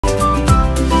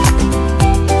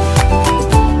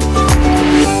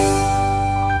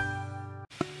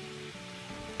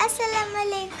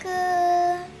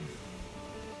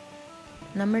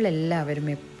നമ്മളെല്ലാവരും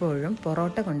എപ്പോഴും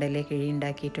പൊറോട്ട കൊണ്ടല്ലേ കിഴി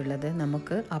ഉണ്ടാക്കിയിട്ടുള്ളത്.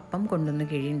 നമുക്ക് അപ്പം കൊണ്ടൊന്ന്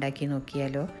കിഴി ഉണ്ടാക്കി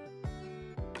നോക്കിയാലോ?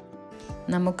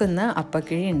 നമുക്കിന്ന്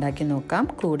അപ്പക്കിഴി ഉണ്ടാക്കി നോക്കാം.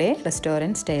 കൂടെ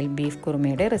റെസ്റ്റോറൻറ്റ് സ്റ്റൈൽ ബീഫ്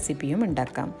കുറുമയുടെ റെസിപ്പിയും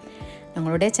ഉണ്ടാക്കാം.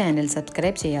 ഞങ്ങളുടെ ചാനൽ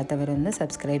സബ്സ്ക്രൈബ് ചെയ്യാത്തവരൊന്ന്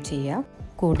സബ്സ്ക്രൈബ് ചെയ്യുക.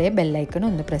 കൂടെ ബെല്ലൈക്കൺ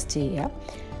ഒന്ന് പ്രസ് ചെയ്യുക.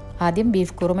 ആദ്യം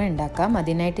ബീഫ് കുറുമ ഉണ്ടാക്കാം.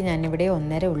 അതിനായിട്ട് ഞാനിവിടെ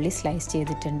 1.5 ഉള്ളി സ്ലൈസ്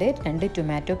ചെയ്തിട്ടുണ്ട്, 2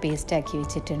 ടൊമാറ്റോ പേസ്റ്റ് ആക്കി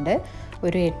വെച്ചിട്ടുണ്ട്,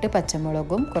 ഒരു 8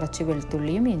 പച്ചമുളകും കുറച്ച്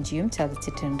വെളുത്തുള്ളിയും ഇഞ്ചിയും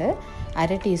ചതച്ചിട്ടുണ്ട്,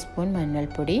 1/2 ടീസ്പൂൺ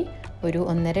മഞ്ഞൾപ്പൊടി, ഒരു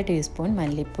 1.5 ടീസ്പൂൺ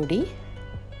മല്ലിപ്പൊടി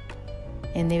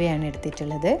എന്നിവയാണ്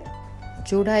എടുത്തിട്ടുള്ളത്.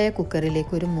 ചൂടായ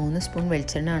കുക്കറിലേക്ക് ഒരു 3 സ്പൂൺ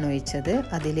വെളിച്ചെണ്ണ ആണ് ഒഴിച്ചത്.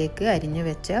 അതിലേക്ക് അരിഞ്ഞു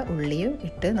വെച്ച ഉള്ളിയും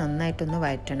ഇട്ട് നന്നായിട്ടൊന്ന്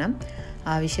വഴറ്റണം.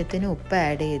 ആവശ്യത്തിന് ഉപ്പ്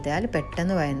ആഡ് ചെയ്താൽ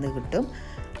പെട്ടെന്ന് വഴന്ന് കിട്ടും.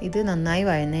 ഇത് നന്നായി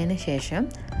വഴന്നതിന് ശേഷം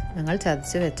ഞങ്ങൾ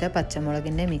ചതച്ച് വെച്ച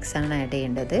പച്ചമുളകിൻ്റെ മിക്സാണ് ആഡ്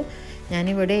ചെയ്യേണ്ടത്.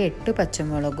 ഞാനിവിടെ 8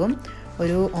 പച്ചമുളകും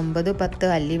ഒരു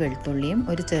 9-10 അല്ലി വെളുത്തുള്ളിയും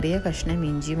ഒരു ചെറിയ കഷ്ണം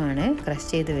ഇഞ്ചിയുമാണ് ക്രഷ്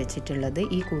ചെയ്ത് വെച്ചിട്ടുള്ളത്.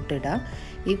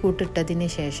 ഈ കൂട്ടിട്ടതിന്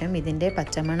ശേഷം ഇതിൻ്റെ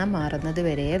പച്ചമണം മാറുന്നത്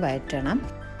വരെ വഴറ്റണം.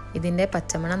 ഇതിൻ്റെ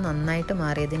പച്ചമണം നന്നായിട്ട്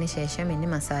മാറിയതിന് ശേഷം ഇനി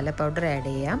മസാല പൗഡർ ആഡ്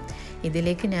ചെയ്യാം.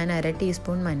 ഇതിലേക്ക് ഞാൻ 1/2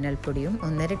 ടീസ്പൂൺ മഞ്ഞൾപ്പൊടിയും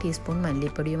 1.5 ടീസ്പൂൺ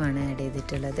മല്ലിപ്പൊടിയുമാണ് ആഡ്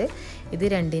ചെയ്തിട്ടുള്ളത്. ഇത്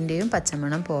രണ്ടിൻ്റെയും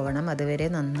പച്ചമണം പോവണം, അതുവരെ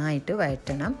നന്നായിട്ട്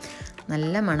വഴറ്റണം.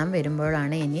 നല്ല മണം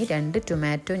വരുമ്പോഴാണ് ഇനി 2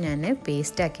 ടൊമാറ്റോ ഞാൻ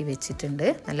പേസ്റ്റാക്കി വെച്ചിട്ടുണ്ട്.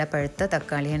 നല്ല പഴുത്ത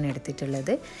തക്കാളിയാണ്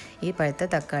എടുത്തിട്ടുള്ളത്. ഈ പഴുത്ത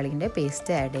തക്കാളിൻ്റെ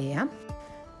പേസ്റ്റ് ആഡ് ചെയ്യാം.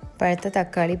 പഴുത്ത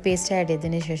തക്കാളി പേസ്റ്റ് ആഡ്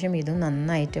ചെയ്തതിന് ശേഷം ഇതും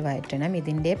നന്നായിട്ട് വഴറ്റണം.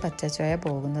 ഇതിൻ്റെ പച്ചച്ചോയ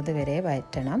പോകുന്നത് വരെ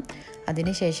വഴറ്റണം.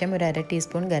 അതിനുശേഷം ഒരു 1/2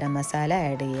 ടീസ്പൂൺ ഗരം മസാല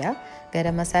ആഡ് ചെയ്യുക.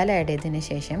 ഗരം മസാല ആഡ് ചെയ്തതിന്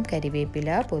ശേഷം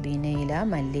കരിവേപ്പില, പുതിനയില,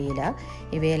 മല്ലിയില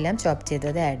ഇവയെല്ലാം ചോപ്പ്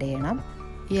ചെയ്തത് ആഡ് ചെയ്യണം.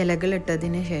 ഈ ഇലകൾ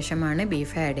ഇട്ടതിന് ശേഷമാണ്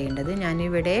ബീഫ് ആഡ് ചെയ്യേണ്ടത്.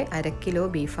 ഞാനിവിടെ 1/2 കിലോ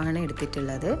ബീഫാണ്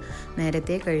എടുത്തിട്ടുള്ളത്.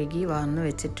 നേരത്തെ കഴുകി വാർന്നു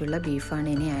വെച്ചിട്ടുള്ള ബീഫാണ്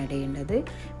ഇനി ആഡ് ചെയ്യേണ്ടത്.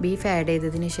 ബീഫ് ആഡ്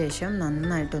ചെയ്തതിന് ശേഷം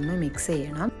നന്നായിട്ടൊന്ന് മിക്സ്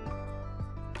ചെയ്യണം.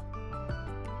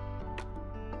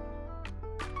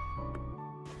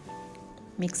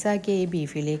 മിക്സാക്കിയ ഈ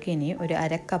ബീഫിലേക്ക് ഇനി ഒരു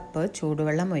 1/2 കപ്പ്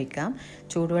ചൂടുവെള്ളം ഒഴിക്കാം.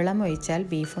 ചൂടുവെള്ളം ഒഴിച്ചാൽ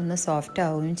ബീഫ് ഒന്ന് സോഫ്റ്റ്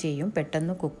ആവുകയും ചെയ്യും,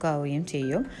 പെട്ടെന്ന് കുക്കാവുകയും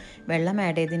ചെയ്യും. വെള്ളം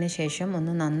ആഡ് ചെയ്തതിന് ശേഷം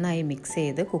ഒന്ന് നന്നായി മിക്സ്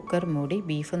ചെയ്ത് കുക്കർ മൂടി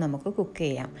ബീഫ് നമുക്ക് കുക്ക്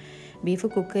ചെയ്യാം. ബീഫ്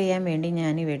കുക്ക് ചെയ്യാൻ വേണ്ടി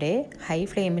ഞാനിവിടെ ഹൈ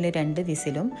ഫ്ലെയിമിൽ 2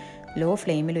 വിസിലും ലോ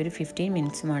ഫ്ലെയിമിൽ ഒരു 15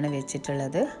 മിനിറ്റ്സുമാണ്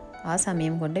വെച്ചിട്ടുള്ളത്. ആ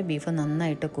സമയം കൊണ്ട് ബീഫ്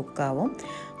നന്നായിട്ട് കുക്കാവും.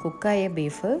 കുക്കായ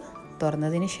ബീഫ്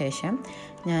തുറന്നതിന് ശേഷം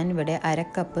ഞാനിവിടെ 1/2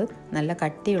 കപ്പ് നല്ല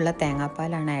കട്ടിയുള്ള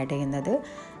തേങ്ങാപ്പാലാണ് ആഡ് ചെയ്യുന്നത്.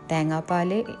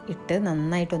 തേങ്ങാപ്പാൽ ഇട്ട്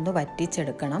നന്നായിട്ടൊന്ന്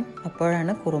വറ്റിച്ചെടുക്കണം,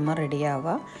 അപ്പോഴാണ് കുറുമ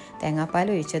റെഡിയാവുക. തേങ്ങാപ്പാൽ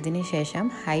ഒഴിച്ചതിന് ശേഷം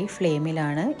ഹൈ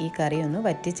ഫ്ലെയിമിലാണ് ഈ കറി ഒന്ന്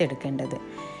വറ്റിച്ചെടുക്കേണ്ടത്.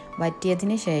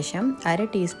 വറ്റിയതിന് ശേഷം 1/2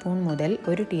 ടീസ്പൂൺ മുതൽ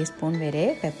 1 ടീസ്പൂൺ വരെ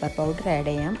പെപ്പർ പൗഡർ ആഡ്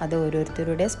ചെയ്യാം. അത്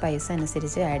ഓരോരുത്തരുടെ സ്പൈസ്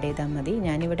അനുസരിച്ച് ആഡ് ചെയ്താൽ മതി.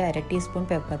 ഞാനിവിടെ 1/2 ടീസ്പൂൺ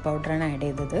പെപ്പർ പൗഡറാണ് ആഡ്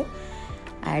ചെയ്തത്.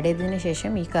 ആഡ് ചെയ്തതിന്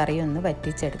ശേഷം ഈ കറി ഒന്ന്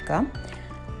വറ്റിച്ചെടുക്കാം.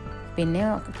 പിന്നെ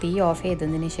തീ ഓഫ്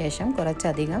ചെയ്തതിന് ശേഷം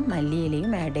കുറച്ചധികം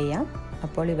മല്ലിയിലയും ആഡ് ചെയ്യാം.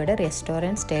 അപ്പോൾ ഇവിടെ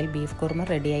restaurant style beef kurma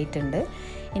ready ആയിട്ടുണ്ട്.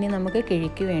 ഇനി നമുക്ക്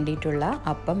കിഴിക്ക് വേണ്ടിയിട്ടുള്ള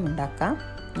അപ്പം ഉണ്ടാക്കാം.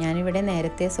 ഞാനിവിടെ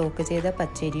നേരത്തെ സോക്ക് ചെയ്ത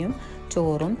പച്ചരിയും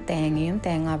ചോറും തേങ്ങയും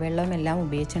തേങ്ങാവെള്ളവും എല്ലാം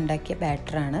ഉപയോഗിച്ചുണ്ടാക്കിയ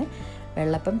ബാറ്ററാണ്.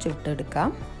 വെള്ളപ്പം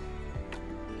ചുട്ടെടുക്കാം.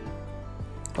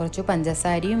 കുറച്ച്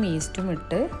പഞ്ചസാരയും ഈസ്റ്റും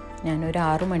ഇട്ട് ഞാനൊരു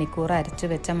 6 മണിക്കൂർ അരച്ച്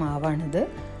വെച്ച മാവാണിത്.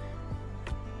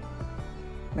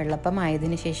 വെള്ളപ്പം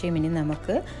ആയതിനു ശേഷം ഇനി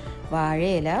നമുക്ക്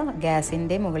വാഴയില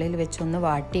ഗ്യാസിൻ്റെ മുകളിൽ വെച്ചൊന്ന്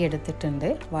വാട്ടിയെടുത്തിട്ടുണ്ട്.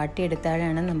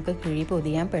 വാട്ടിയെടുത്താലാണ് നമുക്ക് കിഴി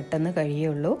പൊതിയാൻ പെട്ടെന്ന്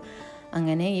കഴിയുള്ളൂ.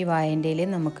 അങ്ങനെ ഈ വാഴൻ്റെ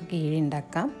ഇലയിൽ നമുക്ക് കിഴി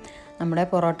ഉണ്ടാക്കാം. നമ്മുടെ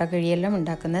പൊറോട്ട കിഴിയെല്ലാം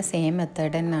ഉണ്ടാക്കുന്ന സെയിം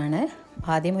മെത്തേഡ് തന്നെയാണ്.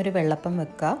 ആദ്യം ഒരു വെള്ളപ്പം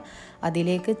വെക്കുക,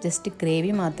 അതിലേക്ക് ജസ്റ്റ്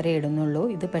ഗ്രേവി മാത്രമേ ഇടുന്നുള്ളൂ.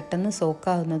 ഇത് പെട്ടെന്ന്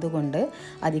സോക്കാവുന്നത് കൊണ്ട്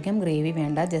അധികം ഗ്രേവി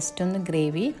വേണ്ട, ജസ്റ്റ് ഒന്ന്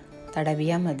ഗ്രേവി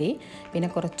തടവിയാൽ മതി. പിന്നെ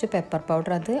കുറച്ച് പെപ്പർ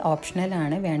പൗഡർ, അത്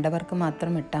ഓപ്ഷണലാണ്, വേണ്ടവർക്ക്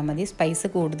മാത്രം ഇട്ടാൽ മതി. സ്പൈസ്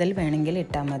കൂടുതൽ വേണമെങ്കിൽ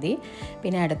ഇട്ടാൽ മതി.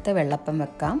 പിന്നെ അടുത്ത വെള്ളപ്പം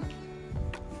വെക്കാം.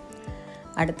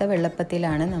 അടുത്ത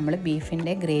വെള്ളപ്പത്തിലാണ് നമ്മൾ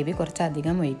ബീഫിൻ്റെ ഗ്രേവി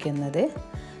കുറച്ചധികം ഒഴിക്കുന്നത്.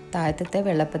 താഴത്തെ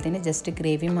വെള്ളപ്പത്തിന് ജസ്റ്റ്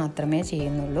ഗ്രേവി മാത്രമേ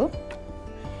ചെയ്യുന്നുള്ളൂ.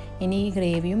 ഇനി ഈ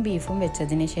ഗ്രേവിയും ബീഫും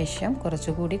വെച്ചതിന് ശേഷം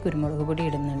കുറച്ചുകൂടി കുരുമുളക് പൊടി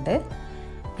ഇടുന്നുണ്ട്.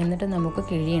 എന്നിട്ട് നമുക്ക്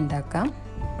കിഴി ഉണ്ടാക്കാം.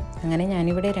 അങ്ങനെ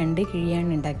ഞാനിവിടെ 2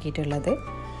 കിഴിയാണ് ഉണ്ടാക്കിയിട്ടുള്ളത്.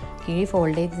 കിഴി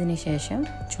ഫോൾഡ് ചെയ്തതിന് ശേഷം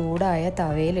ചൂടായ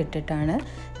തവയിലിട്ടിട്ടാണ്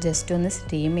ജസ്റ്റ് ഒന്ന്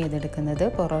സ്റ്റീം ചെയ്തെടുക്കുന്നത്.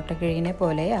 പൊറോട്ട കിഴിനെ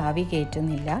പോലെ ആവി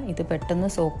കയറ്റുന്നില്ല. ഇത് പെട്ടെന്ന്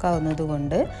സോക്കാവുന്നത്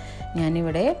കൊണ്ട്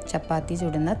ഞാനിവിടെ ചപ്പാത്തി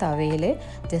ചുടുന്ന തവയിൽ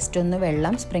ജസ്റ്റ് ഒന്ന്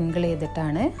വെള്ളം സ്പ്രിങ്കിൾ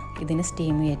ചെയ്തിട്ടാണ് ഇതിന്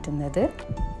സ്റ്റീം കയറ്റുന്നത്.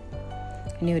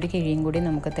 ഇനി ഒരു കിഴിയും കൂടി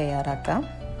നമുക്ക് തയ്യാറാക്കാം.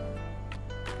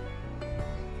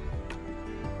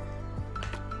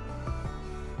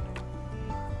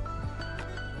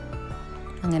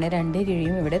 അങ്ങനെ 2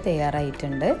 കിഴിയും ഇവിടെ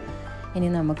തയ്യാറായിട്ടുണ്ട്. ഇനി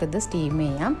നമുക്കിത് സ്റ്റീം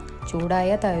ചെയ്യാം.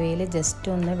 ചൂടായ തവയിൽ ജസ്റ്റ്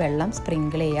ഒന്ന് വെള്ളം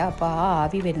സ്പ്രിങ്കിൾ ചെയ്യുക. അപ്പോൾ ആ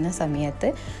ആവി വരുന്ന സമയത്ത്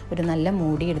ഒരു നല്ല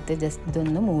മൂടി എടുത്ത് ജസ്റ്റ്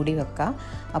ഇതൊന്ന് മൂടി വെക്കാം.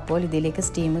 അപ്പോൾ ഇതിലേക്ക്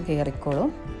സ്റ്റീം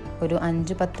കയറിക്കോളും. ഒരു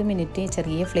 5-10 മിനിറ്റ്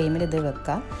ചെറിയ ഫ്ലെയിമിൽ ഇത്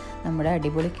വെക്കുക. നമ്മുടെ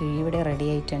അടിപൊളി കിഴി ഇവിടെ റെഡി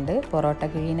ആയിട്ടുണ്ട്. പൊറോട്ട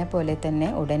കിഴീനെ പോലെ തന്നെ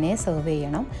ഉടനെ സെർവ്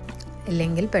ചെയ്യണം,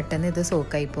 ഇല്ലെങ്കിൽ പെട്ടെന്ന് ഇത്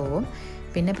സോക്കായി പോകും.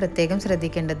 പിന്നെ പ്രത്യേകം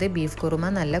ശ്രദ്ധിക്കേണ്ടത് ബീഫ് കുറുമ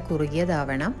നല്ല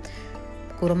കുറുകിയതാവണം.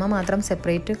 കുറുമ മാത്രം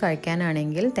സെപ്പറേറ്റ്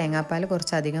കഴിക്കാനാണെങ്കിൽ തേങ്ങാപ്പാൽ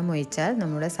കുറച്ചധികം ഒഴിച്ചാൽ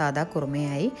നമ്മുടെ സാദാ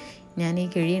കുറുമയായി. ഞാൻ ഈ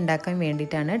കിഴി ഉണ്ടാക്കാൻ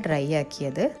വേണ്ടിയിട്ടാണ് ഡ്രൈ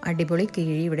ആക്കിയത്. അടിപൊളി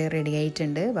കിഴി ഇവിടെ റെഡി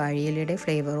ആയിട്ടുണ്ട്. വാഴയിലയുടെ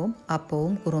ഫ്ലേവറും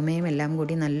അപ്പവും കുറുമയും എല്ലാം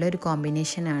കൂടി നല്ലൊരു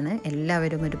കോമ്പിനേഷനാണ്.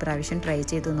 എല്ലാവരും ഒരു പ്രാവശ്യം ട്രൈ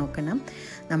ചെയ്ത് നോക്കണം.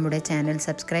 നമ്മുടെ ചാനൽ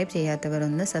സബ്സ്ക്രൈബ് ചെയ്യാത്തവർ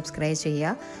ഒന്ന് സബ്സ്ക്രൈബ്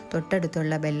ചെയ്യുക.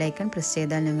 തൊട്ടടുത്തുള്ള ബെല്ലൈക്കൺ പ്രസ്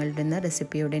ചെയ്താൽ ഞങ്ങളുടെ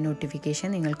റെസിപ്പിയുടെ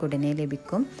നോട്ടിഫിക്കേഷൻ നിങ്ങൾക്ക് ഉടനെ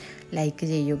ലഭിക്കും. ലൈക്ക്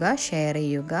ചെയ്യുക, ഷെയർ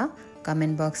ചെയ്യുക,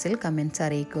 കമൻറ്റ് ബോക്സിൽ കമൻറ്റ്സ്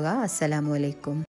അറിയിക്കുക. അസ്സലാമു അലൈക്കും.